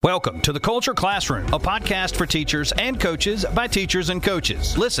Welcome to The Culture Classroom, a podcast for teachers and coaches by teachers and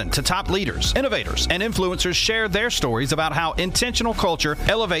coaches. Listen to top leaders, innovators, and influencers share their stories about how intentional culture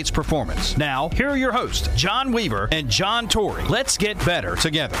elevates performance. Now, here are your hosts, John Weaver and John Torrey. Let's get better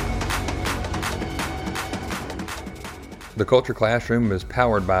together. The Culture Classroom is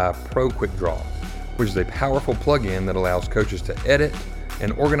powered by ProQuickDraw, which is a powerful plugin that allows coaches to edit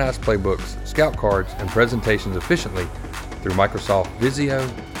and organize playbooks, scout cards, and presentations efficiently through Microsoft Visio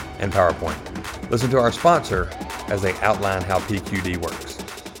and PowerPoint. Listen to our sponsor as they outline how PQD works.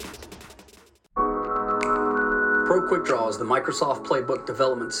 ProQuickDraw is the Microsoft Playbook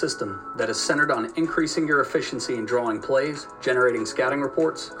development system that is centered on increasing your efficiency in drawing plays, generating scouting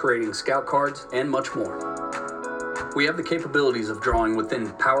reports, creating scout cards, and much more. We have the capabilities of drawing within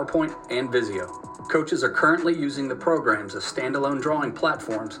PowerPoint and Visio. Coaches are currently using the programs as standalone drawing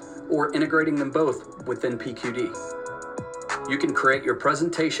platforms or integrating them both within PQD. You can create your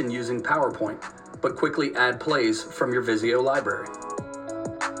presentation using PowerPoint, but quickly add plays from your Visio library.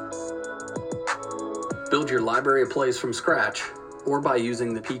 Build your library of plays from scratch or by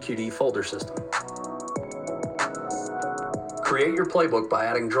using the PQD folder system. Create your playbook by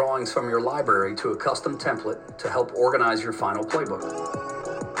adding drawings from your library to a custom template to help organize your final playbook.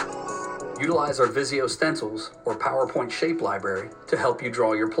 Utilize our Visio stencils or PowerPoint shape library to help you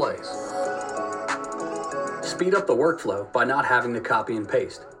draw your plays. Speed up the workflow by not having to copy and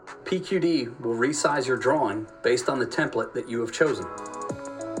paste. PQD will resize your drawing based on the template that you have chosen.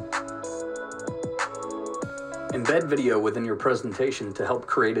 Embed video within your presentation to help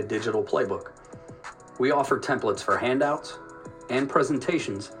create a digital playbook. We offer templates for handouts and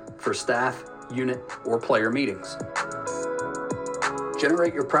presentations for staff, unit, or player meetings.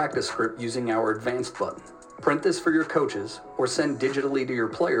 Generate your practice script using our advanced button. Print this for your coaches or send digitally to your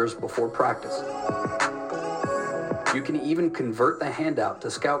players before practice. You can even convert the handout to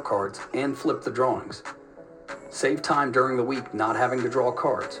scout cards and flip the drawings. Save time during the week not having to draw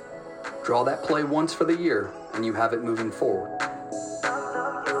cards. Draw that play once for the year and you have it moving forward.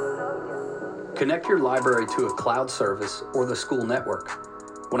 Connect your library to a cloud service or the school network.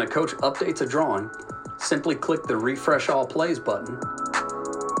 When a coach updates a drawing, simply click the Refresh All Plays button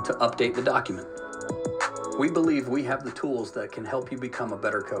to update the document. We believe we have the tools that can help you become a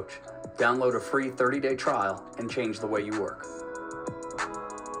better coach. Download a free 30-day trial and change the way you work.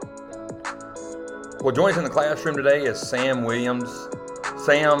 Well, joining us in the classroom today is Sam Williams.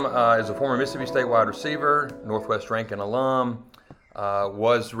 Sam is a former Mississippi State wide receiver, Northwest Rankin alum,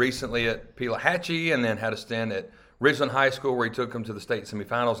 was recently at Pelahatchie and then had a stint at Ridgeland High School where he took them to the state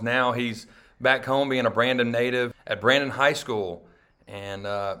semifinals. Now he's back home being a Brandon native at Brandon High School. And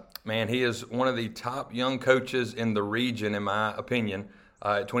man, he is one of the top young coaches in the region, in my opinion.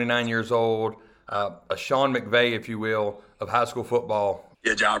 At 29 years old, a Sean McVay, if you will, of high school football.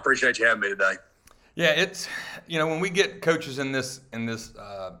 Yeah, John, I appreciate you having me today. Yeah, it's, when we get coaches in this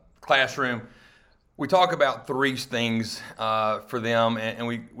classroom, we talk about three things for them, and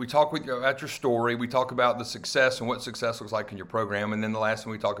we talk about your story. We talk about the success and what success looks like in your program, and then the last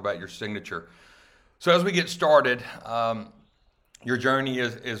thing we talk about your signature. So as we get started, your journey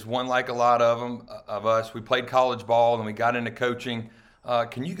is one like a lot of us. We played college ball, and we got into coaching.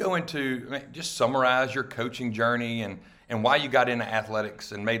 Can you go into, just summarize your coaching journey and why you got into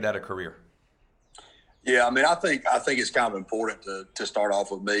athletics and made that a career? Yeah, I think it's kind of important to start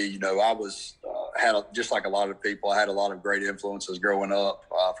off with me. I was just like a lot of people, I had a lot of great influences growing up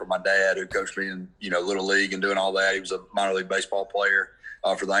from my dad, who coached me in Little League and doing all that. He was a minor league baseball player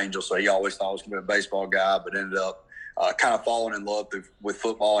for the Angels, so he always thought I was going to be a baseball guy, but ended up kind of falling in love with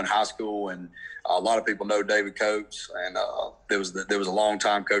football in high school. And a lot of people know David Coates, and there was a long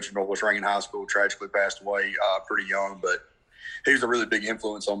time coach at Northwest Rankin High School, tragically passed away pretty young, but he was a really big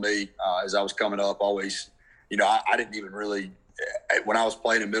influence on me as I was coming up. Always, I didn't even really, when I was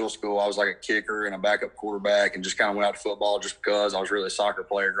playing in middle school, I was like a kicker and a backup quarterback and just kind of went out to football just because I was really a soccer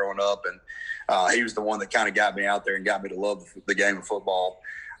player growing up. And he was the one that kind of got me out there and got me to love the game of football.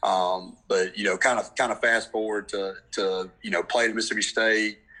 But kind of fast forward to playing at Mississippi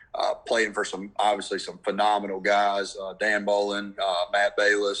State, playing for some phenomenal guys, Dan Bolin, Matt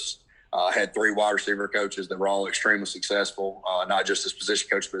Bayless, had three wide receiver coaches that were all extremely successful, not just as position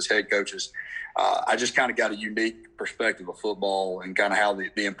coaches, but as head coaches. I just kind of got a unique perspective of football and kind of how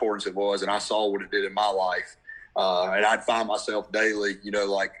the importance it was. And I saw what it did in my life. And I'd find myself daily,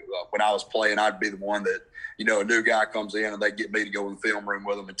 when I was playing, I'd be the one that, a new guy comes in and they get me to go in the film room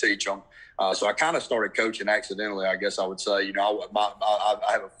with them and teach them. So I kind of started coaching accidentally, I guess I would say.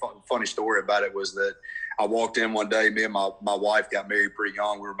 I have a funny story about it, was that I walked in one day, me and my wife got married pretty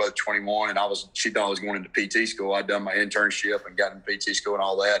young. We were both 21, and she thought I was going into PT school. I'd done my internship and got into PT school and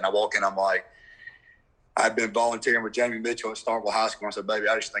all that. And I walk in, I'm like, I'd been volunteering with Jamie Mitchell at Starkville High School. I said, baby,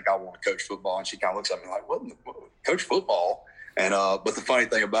 I just think I want to coach football. And she kind of looks at me like, what, coach football? And but the funny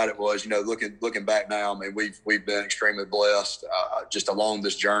thing about it was, looking back now, I mean, we've been extremely blessed just along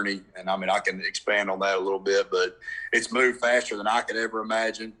this journey. And I mean, I can expand on that a little bit, but it's moved faster than I could ever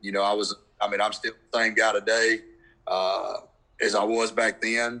imagine. I'm still the same guy today as I was back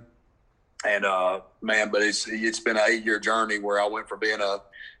then. And but it's been an 8-year journey where I went from being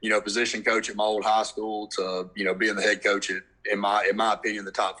a position coach at my old high school to being the head coach at, in my opinion,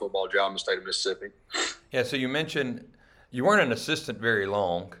 the top football job in the state of Mississippi. Yeah. So you mentioned you weren't an assistant very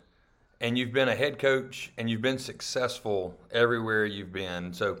long, and you've been a head coach, and you've been successful everywhere you've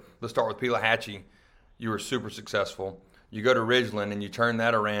been. So let's start with Pelahatchie. You were super successful. You go to Ridgeland, and you turn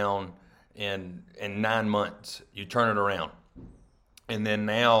that around in 9 months. You turn it around, and then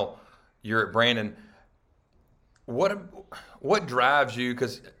now you're at Brandon. What drives you?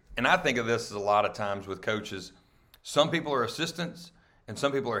 And I think of this as a lot of times with coaches. Some people are assistants, and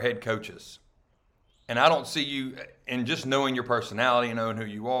some people are head coaches. And I don't see you, and just knowing your personality and knowing who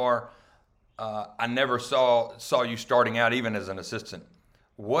you are, I never saw you starting out even as an assistant.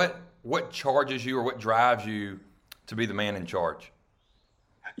 What charges you or what drives you to be the man in charge?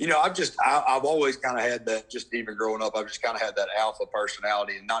 I've always kind of had that, just even growing up, I've just kind of had that alpha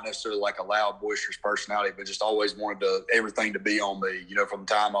personality, and not necessarily like a loud, boisterous personality, but just always wanted everything to be on me. From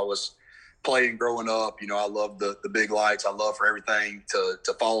the time I was playing growing up, I loved the big lights. I love for everything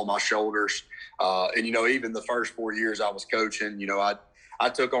to fall on my shoulders. And even the first 4 years I was coaching, I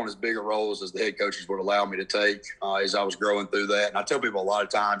took on as big a roles as the head coaches would allow me to take as I was growing through that. And I tell people a lot of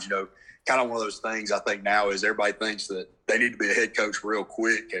times, kind of one of those things I think now is everybody thinks that they need to be a head coach real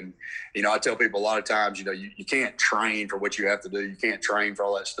quick. And, I tell people a lot of times, you can't train for what you have to do. You can't train for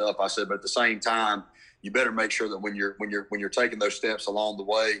all that stuff. I said, but at the same time, you better make sure that when you're taking those steps along the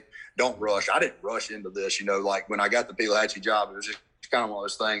way, don't rush. I didn't rush into this, like when I got the Pelahatchie job, it was just kind of one of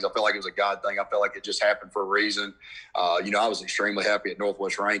those things. I felt like it was a God thing. I felt like it just happened for a reason. I was extremely happy at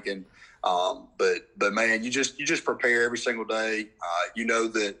Northwest Rankin. But man, you just prepare every single day.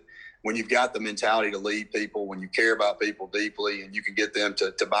 That when you've got the mentality to lead people, when you care about people deeply and you can get them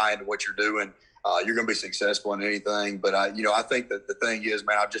to buy into what you're doing, you're going to be successful in anything. But I think that the thing is,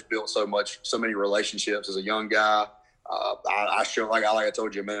 man, I've just built so many relationships as a young guy. I show, like I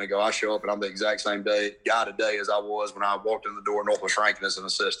told you a minute ago, I show up and I'm the exact same guy today as I was when I walked in the door at Northwest Rankin as an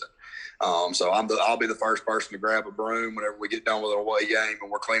assistant. So I'll be the first person to grab a broom whenever we get done with an away game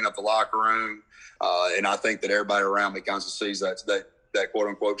and we're cleaning up the locker room. And I think that everybody around me kind of sees that quote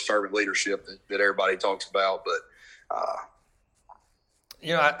unquote servant leadership that everybody talks about. But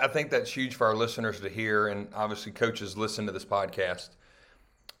I think that's huge for our listeners to hear, and obviously coaches listen to this podcast.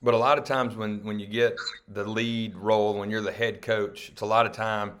 But a lot of times when you get the lead role, when you're the head coach, it's a lot of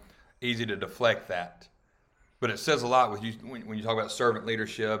time easy to deflect that. But it says a lot with you when you talk about servant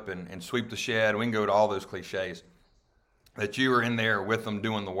leadership and sweep the shed. We can go to all those cliches, that you were in there with them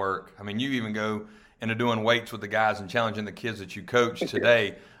doing the work. I mean, you even go into doing weights with the guys and challenging the kids that you coach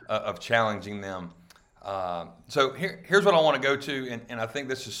today of challenging them. So here's what I want to go to, and I think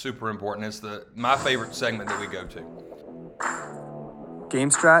this is super important. It's my favorite segment that we go to.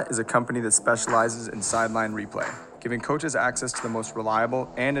 GameStrat is a company that specializes in sideline replay, giving coaches access to the most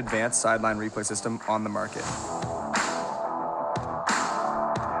reliable and advanced sideline replay system on the market.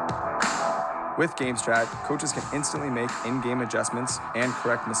 With GameStrat, coaches can instantly make in-game adjustments and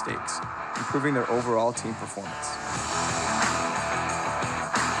correct mistakes, improving their overall team performance.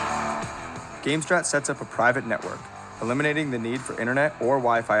 GameStrat sets up a private network, eliminating the need for internet or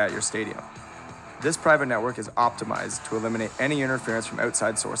Wi-Fi at your stadium. This private network is optimized to eliminate any interference from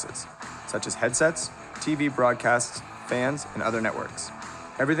outside sources, such as headsets, TV broadcasts, fans, and other networks.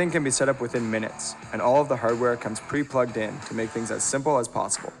 Everything can be set up within minutes, and all of the hardware comes pre-plugged in to make things as simple as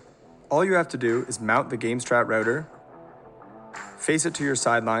possible. All you have to do is mount the GameStrat router, face it to your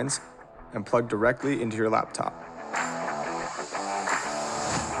sidelines, and plug directly into your laptop.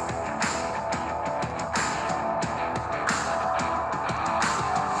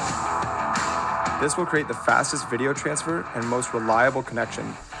 This will create the fastest video transfer and most reliable connection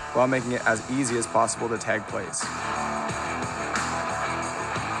while making it as easy as possible to tag plays.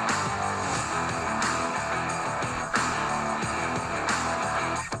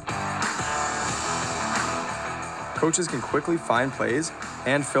 Coaches can quickly find plays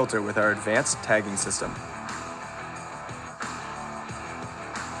and filter with our advanced tagging system.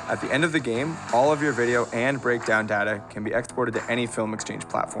 At the end of the game, all of your video and breakdown data can be exported to any film exchange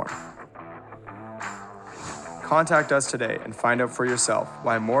platform. Contact us today and find out for yourself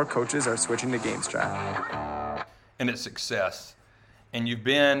why more coaches are switching to GameStrat. And it's success. And you've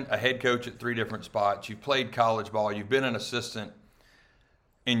been a head coach at 3 different spots. You've played college ball. You've been an assistant.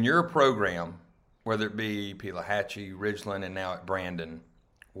 In your program, whether it be Pelahatchie, Ridgeland, and now at Brandon,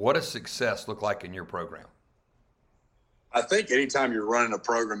 what does success look like in your program? I think anytime you're running a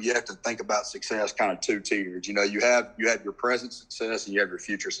program, you have to think about success kind of 2 tiers. You know, you have your present success and you have your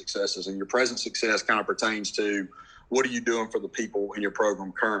future successes. And your present success kind of pertains to what are you doing for the people in your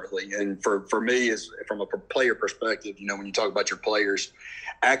program currently. And for me, is from a player perspective, you know, when you talk about your players,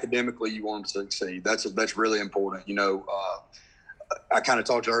 academically, you want them to succeed. That's really important. You know, I kind of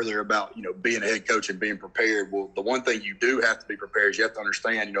talked earlier about, you know, being a head coach and being prepared. Well, the one thing you do have to be prepared is you have to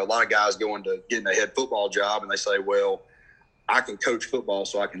understand, you know, a lot of guys go into getting a head football job and they say, well, I can coach football,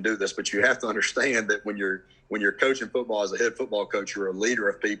 so I can do this. But you have to understand that when you're coaching football as a head football coach, you're a leader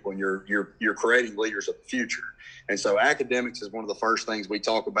of people and you're creating leaders of the future. And so academics is one of the first things we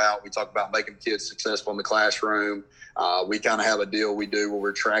talk about. We talk about making kids successful in the classroom. We kind of have a deal we do where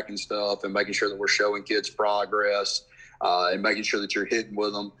we're tracking stuff and making sure that we're showing kids progress and making sure that you're hitting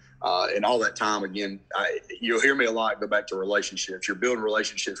with them. And all that time, again, you'll hear me a lot go back to relationships. You're building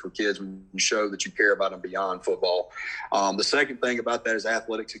relationships with kids when you show that you care about them beyond football. The second thing about that is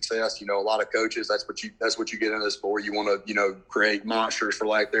athletic success. You know, a lot of coaches, that's what you get into this for. You want to, you know, create monsters, for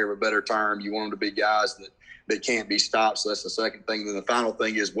lack of a better term. You want them to be guys that can't be stopped. So that's the second thing. Then the final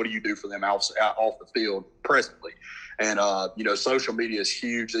thing is, what do you do for them off the field presently? And, you know, social media is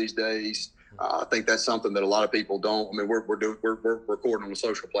huge these days. I think that's something that a lot of people don't. I mean, we're recording on a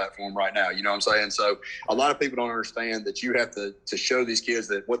social platform right now. You know what I'm saying? So a lot of people don't understand that you have to show these kids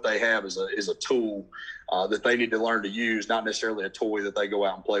that what they have is a tool that they need to learn to use, not necessarily a toy that they go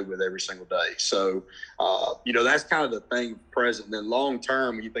out and play with every single day. So, you know, that's kind of the thing present. And then long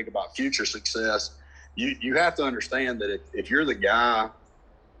term, when you think about future success, you have to understand that if you're the guy,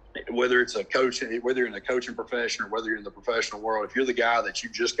 whether it's a coach, whether you're in the coaching profession or whether you're in the professional world, if you're the guy that you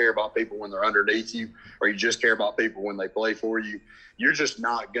just care about people when they're underneath you, or you just care about people when they play for you, you're just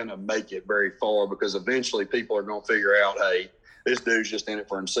not going to make it very far, because eventually people are going to figure out, hey, this dude's just in it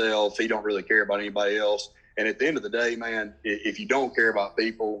for himself. He don't really care about anybody else. And at the end of the day, man, if you don't care about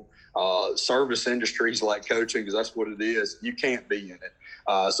people, service industries like coaching, because that's what it is, you can't be in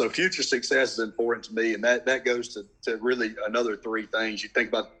it. So future success is important to me. And that goes to really another 3 things. You think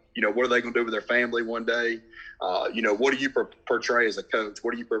about, you know, what are they going to do with their family one day? You know, what do you portray as a coach?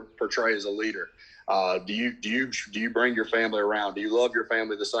 What do you portray as a leader? Do you bring your family around? Do you love your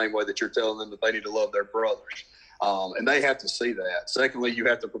family the same way that you're telling them that they need to love their brothers? And they have to see that. Secondly, you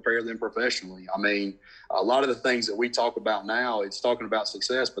have to prepare them professionally. I mean, a lot of the things that we talk about now, it's talking about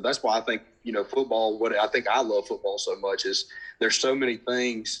success, but that's why I think, you know, football, what I think I love football so much is there's so many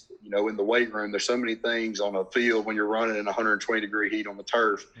things, you know, in the weight room, there's so many things on a field when you're running in 120-degree heat on the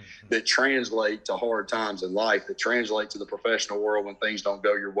turf that translate to hard times in life, that translate to the professional world when things don't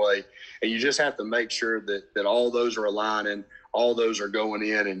go your way. And you just have to make sure that all those are aligning, all those are going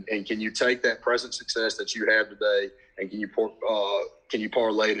in, and can you take that present success that you have today and can you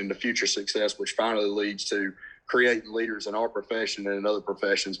parlay it into future success, which finally leads to creating leaders in our profession and in other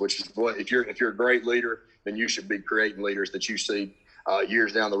professions, which is what, if you're a great leader, then you should be creating leaders that you see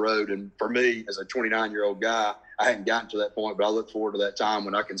years down the road. And for me, as a 29-year-old guy, I hadn't gotten to that point, but I look forward to that time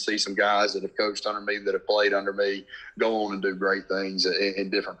when I can see some guys that have coached under me, that have played under me, go on and do great things in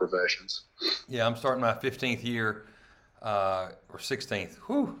different professions. Yeah, I'm starting my 15th year, or 16th,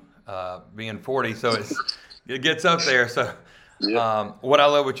 being 40, so it gets up there. So what I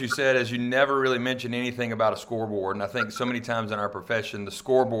love what you said is you never really mentioned anything about a scoreboard, and I think so many times in our profession, the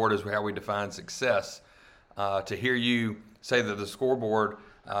scoreboard is how we define success. To hear you say that the scoreboard,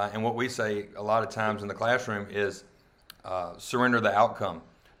 and what we say a lot of times in the classroom is surrender the outcome.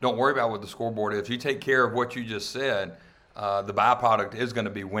 Don't worry about what the scoreboard is. If you take care of what you just said, the byproduct is going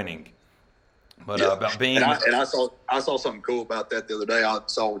to be winning. But about being, and I saw something cool about that the other day. I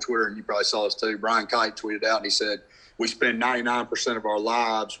saw on Twitter, and you probably saw this too. Brian Kite tweeted out, and he said, "We spend 99% of our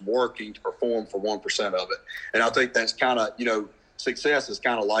lives working to perform for 1% of it." And I think that's kind of, you know, success is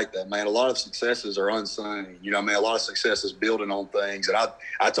kind of like that, man. A lot of successes are unseen. You know what I mean? A lot of success is building on things. And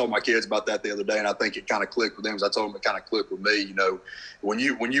I told my kids about that the other day, and I think it kind of clicked with them as I told them it kind of clicked with me. You know, when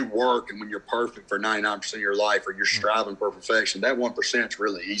you work and when you're perfect for 99% of your life, or you're striving for perfection, that 1% is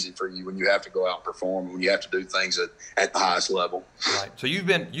really easy for you when you have to go out and perform, when you have to do things at the highest level. Right. So you've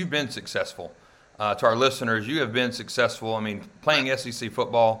been successful. To our listeners, you have been successful. I mean, playing SEC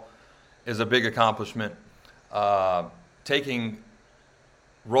football is a big accomplishment. Taking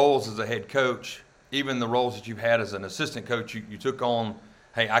roles as a head coach, even the roles that you've had as an assistant coach, you took on,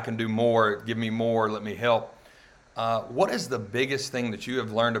 hey, I can do more, give me more, let me help. What is the biggest thing that you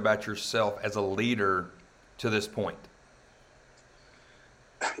have learned about yourself as a leader to this point?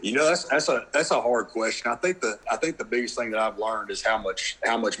 You know, that's a hard question. I think the biggest thing that I've learned is how much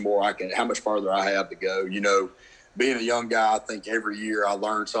farther I have to go. You know, being a young guy, I think every year I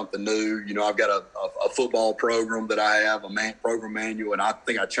learn something new. You know, I've got a football program that I have, program manual, and I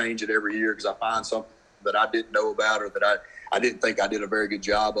think I change it every year because I find something that I didn't know about or that I didn't think I did a very good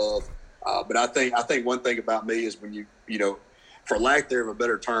job of. But I think one thing about me is when you know, for lack thereof a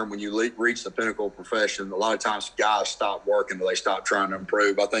better term, when you reach the pinnacle of profession, a lot of times guys stop working or they stop trying to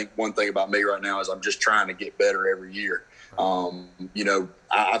improve. I think one thing about me right now is I'm just trying to get better every year. You know,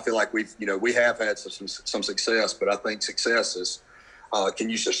 I feel like we have had some success, but I think success is, can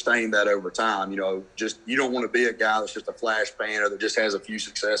you sustain that over time? You know, you don't want to be a guy that's just a flash pan or that just has a few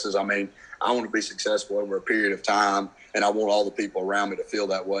successes. I mean, I want to be successful over a period of time, and I want all the people around me to feel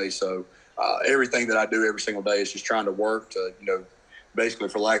that way. So everything that I do every single day is just trying to work to, you know, basically,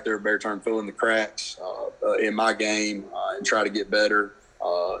 for lack of a better term, fill in the cracks in my game and try to get better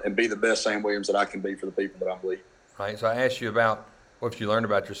and be the best Sam Williams that I can be for the people that I'm leading. Right. So I asked you about what you learned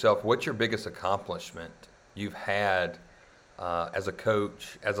about yourself. What's your biggest accomplishment you've had as a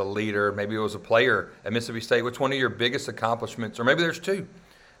coach, as a leader? Maybe it was a player at Mississippi State. What's one of your biggest accomplishments, or maybe there's two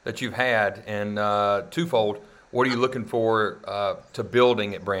that you've had, and twofold? What are you looking for to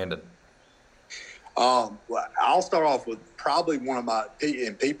building at Brandon? Well, I'll start off with probably one of my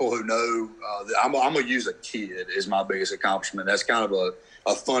people who know that I'm going to use a kid as my biggest accomplishment. That's kind of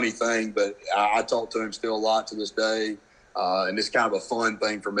a funny thing, but I talk to him still a lot to this day. And it's kind of a fun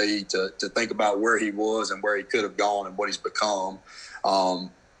thing for me to think about where he was and where he could have gone and what he's become. I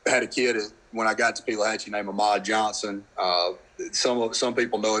had a kid when I got to Pelahatchie named Ahmad Johnson. Some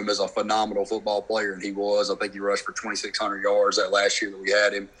people know him as a phenomenal football player, and he was. I think he rushed for 2,600 yards that last year that we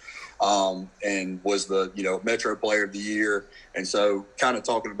had him. And was the, you know, Metro Player of the Year. And so kind of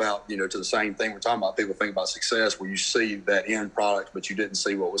talking about, you know, to the same thing we're talking about, people think about success where you see that end product, but you didn't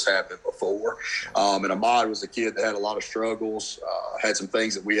see what was happening before. And Ahmad was a kid that had a lot of struggles, had some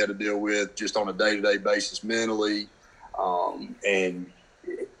things that we had to deal with just on a day-to-day basis mentally. And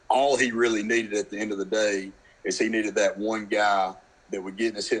all he really needed at the end of the day is he needed that one guy that would get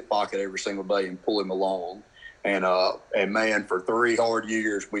in his hip pocket every single day and pull him along. And man, for 3 hard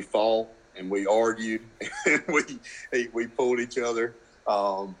years, we fought and we argued and we pulled each other.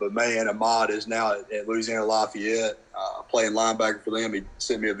 But man, Ahmad is now at Louisiana Lafayette playing linebacker for them. He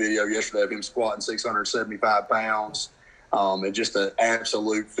sent me a video yesterday of him squatting 675 pounds and just an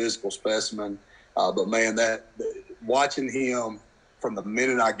absolute physical specimen. But man, watching him from the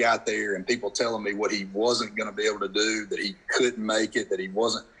minute I got there and people telling me what he wasn't going to be able to do, that he couldn't make it, that he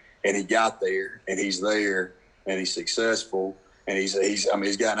wasn't, and he got there and he's there. And he's successful, and he's gotten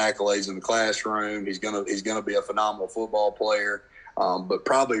accolades in the classroom. He's gonna be a phenomenal football player. But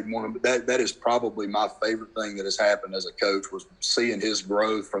probably that is probably my favorite thing that has happened as a coach was seeing his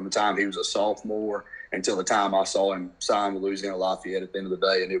growth from the time he was a sophomore until the time I saw him sign with Louisiana Lafayette at the end of the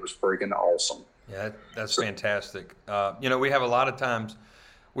day, and it was freaking awesome. Yeah, that's fantastic. You know, we have a lot of times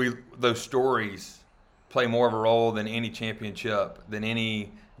those stories play more of a role than any championship, than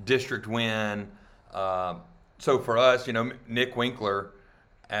any district win. So for us, you know, Nick Winkler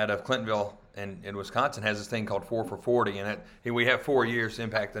out of Clintonville in Wisconsin has this thing called 4 for 40, and we have 4 years to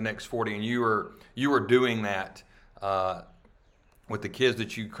impact the next 40. And you were doing that with the kids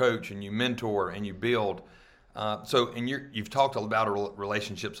that you coach and you mentor and you build. And you've talked about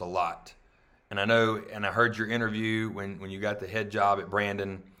relationships a lot, and I know, and I heard your interview when you got the head job at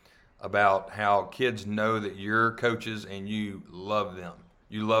Brandon about how kids know that you're coaches and you love them.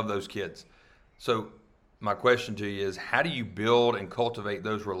 You love those kids. So my question to you is, how do you build and cultivate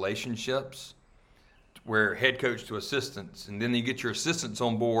those relationships where head coach to assistants, and then you get your assistants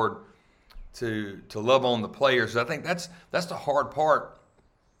on board to love on the players? I think that's the hard part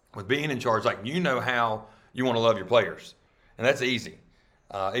with being in charge. Like, you know how you want to love your players, and that's easy.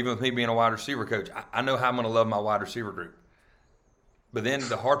 Even with me being a wide receiver coach, I know how I'm going to love my wide receiver group. But then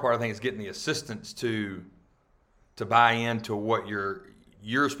the hard part, I think, is getting the assistants to buy into what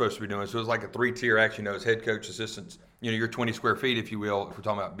you're supposed to be doing. So it's like a 3-tier action. It's head coach, assistants, you're 20 square feet, if you will, if we're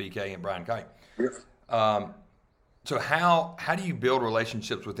talking about BK and Brian Kite. Yeah. So how do you build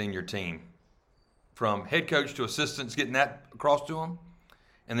relationships within your team, from head coach to assistants, getting that across to them,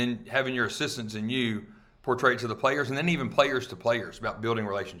 and then having your assistants and you portray it to the players, and then even players to players about building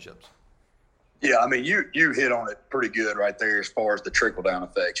relationships? Yeah, I mean, you hit on it pretty good right there as far as the trickle-down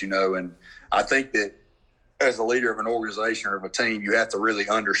effects, and I think that as a leader of an organization or of a team, you have to really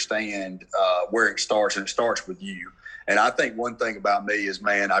understand where it starts, and it starts with you. And I think one thing about me is,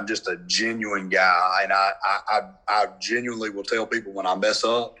 man, I'm just a genuine guy. And I genuinely will tell people when I mess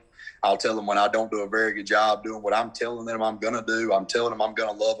up. I'll tell them when I don't do a very good job doing what I'm telling them I'm going to do. I'm telling them I'm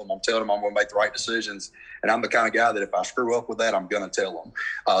going to love them. I'm telling them I'm going to make the right decisions. And I'm the kind of guy that if I screw up with that, I'm going to tell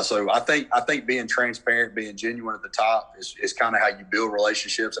them. So I think being transparent, being genuine at the top is kind of how you build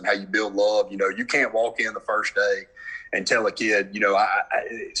relationships and how you build love. You can't walk in the first day and tell a kid,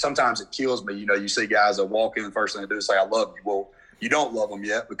 sometimes it kills me. You see guys that walk in, the first thing they do is say, I love you. Well, you don't love them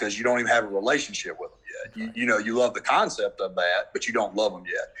yet because you don't even have a relationship with them yet. You love the concept of that, but you don't love them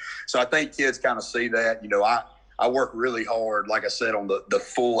yet. So I think kids kind of see that. I work really hard, like I said, on the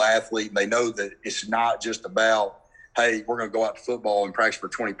full athlete. And they know that it's not just about, hey, we're going to go out to football and practice for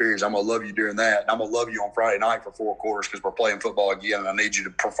 20 periods. I'm going to love you during that. And I'm going to love you on Friday night for 4 quarters because we're playing football again and I need you to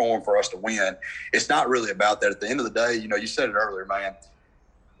perform for us to win. It's not really about that. At the end of the day, you said it earlier, man.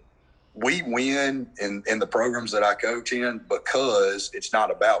 We win in the programs that I coach in because it's not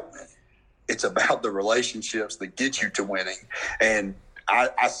about winning. It's about the relationships that get you to winning. And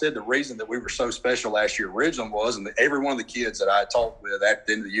I said the reason that we were so special last year originally was, and every one of the kids that I talked with at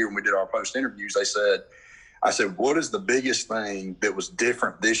the end of the year when we did our post interviews, I said, what is the biggest thing that was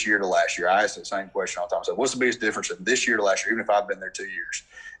different this year to last year? I asked the same question all the time. I said, what's the biggest difference from this year to last year, even if I've been there 2 years?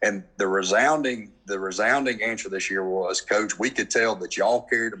 And the resounding answer this year was, Coach, we could tell that y'all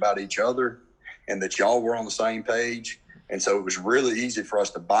cared about each other and that y'all were on the same page. And so it was really easy for us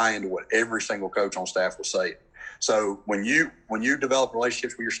to buy into what every single coach on staff was saying. So when you develop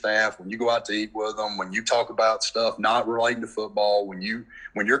relationships with your staff, when you go out to eat with them, when you talk about stuff not relating to football, when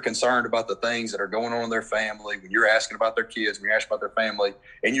you're concerned about the things that are going on in their family, when you're asking about their kids, when you're asking about their family,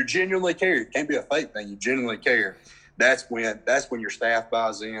 and you genuinely care, it can't be a fake thing, you genuinely care, that's when your staff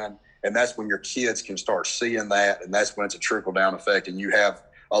buys in, and that's when your kids can start seeing that, and that's when it's a trickle-down effect, and you have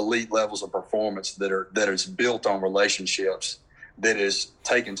elite levels of performance that is built on relationships that is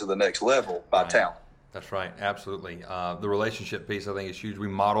taken to the next level by talent. That's right. Absolutely. The relationship piece, I think, is huge. We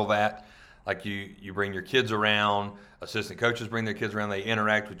model that. Like you bring your kids around, assistant coaches bring their kids around, they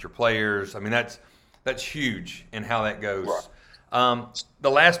interact with your players. I mean, that's huge in how that goes. Right.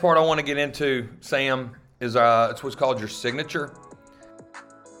 The last part I want to get into, Sam, is it's what's called your signature.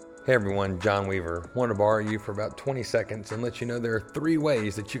 Hey everyone, John Weaver. Want to borrow you for about 20 seconds and let you know there are 3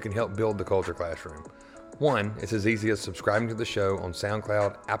 ways that you can help build the Culture Classroom. 1, it's as easy as subscribing to the show on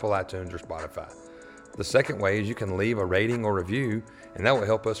SoundCloud, Apple iTunes, or Spotify. The second way is you can leave a rating or review, and that will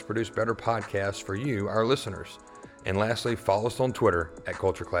help us produce better podcasts for you, our listeners. And lastly, follow us on Twitter at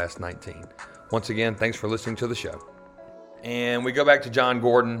CultureClass19. Once again, thanks for listening to the show. And we go back to John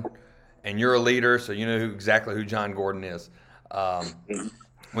Gordon, and you're a leader, so you know exactly who John Gordon is.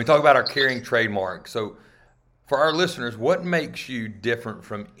 We talk about our caring trademark. So for our listeners, what makes you different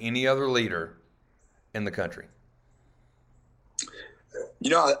from any other leader in the country?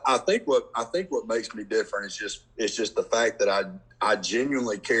 I think what makes me different is just the fact that I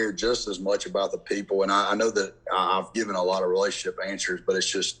genuinely care just as much about the people. And I know that I've given a lot of relationship answers, but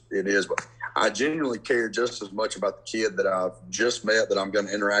it is. I genuinely care just as much about the kid that I've just met that I'm going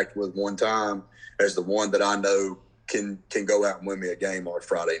to interact with one time as the one that I know can go out and win me a game on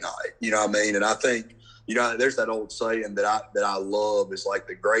Friday night. You know what I mean? And I think, there's that old saying that I love is like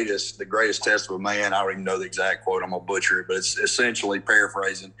the greatest test of a man. I don't even know the exact quote. I'm going to butcher it, but it's essentially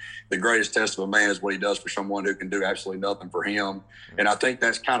paraphrasing. The greatest test of a man is what he does for someone who can do absolutely nothing for him. And I think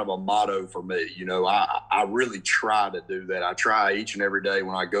that's kind of a motto for me. I really try to do that. I try each and every day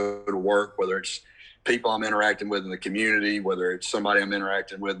when I go to work, whether it's people I'm interacting with in the community, whether it's somebody I'm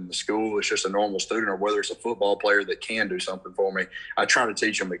interacting with in the school, it's just a normal student, or whether it's a football player that can do something for me, I try to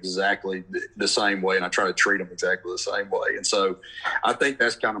teach them exactly the same way, and I try to treat them exactly the same way. And so I think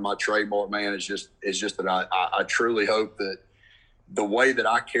that's kind of my trademark, man. It's just that I truly hope that the way that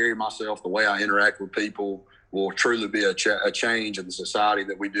I carry myself, the way I interact with people will truly be a change in the society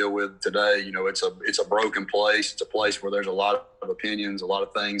that we deal with today. It's a broken place. It's a place where there's a lot of opinions, a lot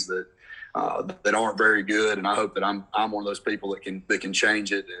of things that aren't very good, and I hope that I'm one of those people that can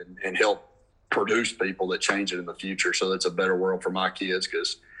change it and help produce people that change it in the future, so that's a better world for my kids.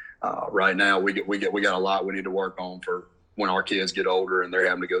 Because right now we got a lot we need to work on for when our kids get older and they're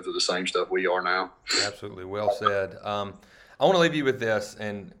having to go through the same stuff we are now. Absolutely, well said. I want to leave you with this,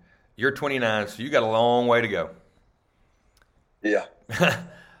 and you're 29, so you got a long way to go. Yeah.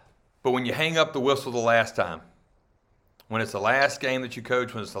 But when you hang up the whistle the last time, when it's the last game that you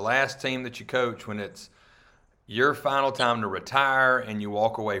coach, when it's the last team that you coach, when it's your final time to retire and you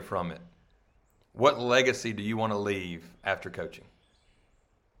walk away from it, what legacy do you want to leave after coaching?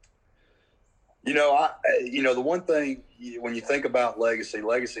 The one thing when you think about legacy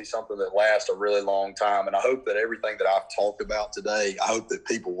is something that lasts a really long time. And I hope that everything that I've talked about today, I hope that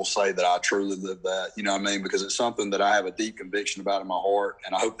people will say that I truly live that, you know what I mean? Because it's something that I have a deep conviction about in my heart.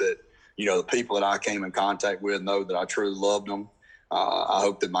 And I hope that, the people that I came in contact with know that I truly loved them. I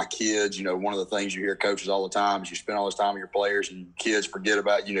hope that my kids, one of the things you hear coaches all the time is you spend all this time with your players and kids forget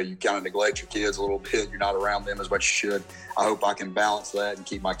about, you kind of neglect your kids a little bit. You're not around them as much as you should. I hope I can balance that and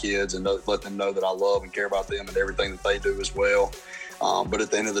keep my kids and let them know that I love and care about them and everything that they do as well. But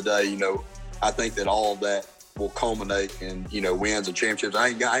at the end of the day, I think that all of that will culminate in, wins and championships. I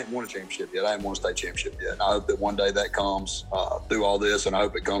ain't won a championship yet. I ain't won a state championship yet. And I hope that one day that comes through all this, and I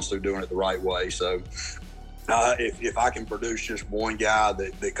hope it comes through doing it the right way. So, if I can produce just one guy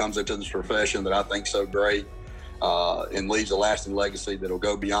that comes into this profession that I think so great and leaves a lasting legacy that'll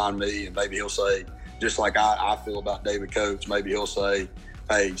go beyond me, and maybe he'll say, just like I feel about David Coates, maybe he'll say,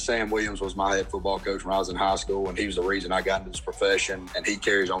 hey, Sam Williams was my head football coach when I was in high school, and he was the reason I got into this profession, and he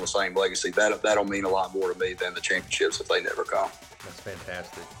carries on the same legacy. That'll mean a lot more to me than the championships if they never come. That's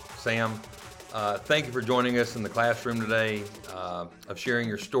fantastic. Sam, thank you for joining us in the classroom today, of sharing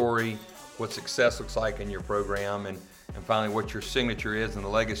your story, what success looks like in your program, and finally what your signature is and the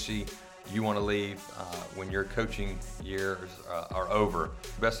legacy you want to leave when your coaching years are over.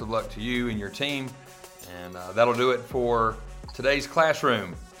 Best of luck to you and your team, and that'll do it for today's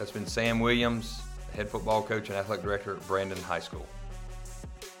classroom. That's been Sam Williams, head football coach and athletic director at Brandon High School.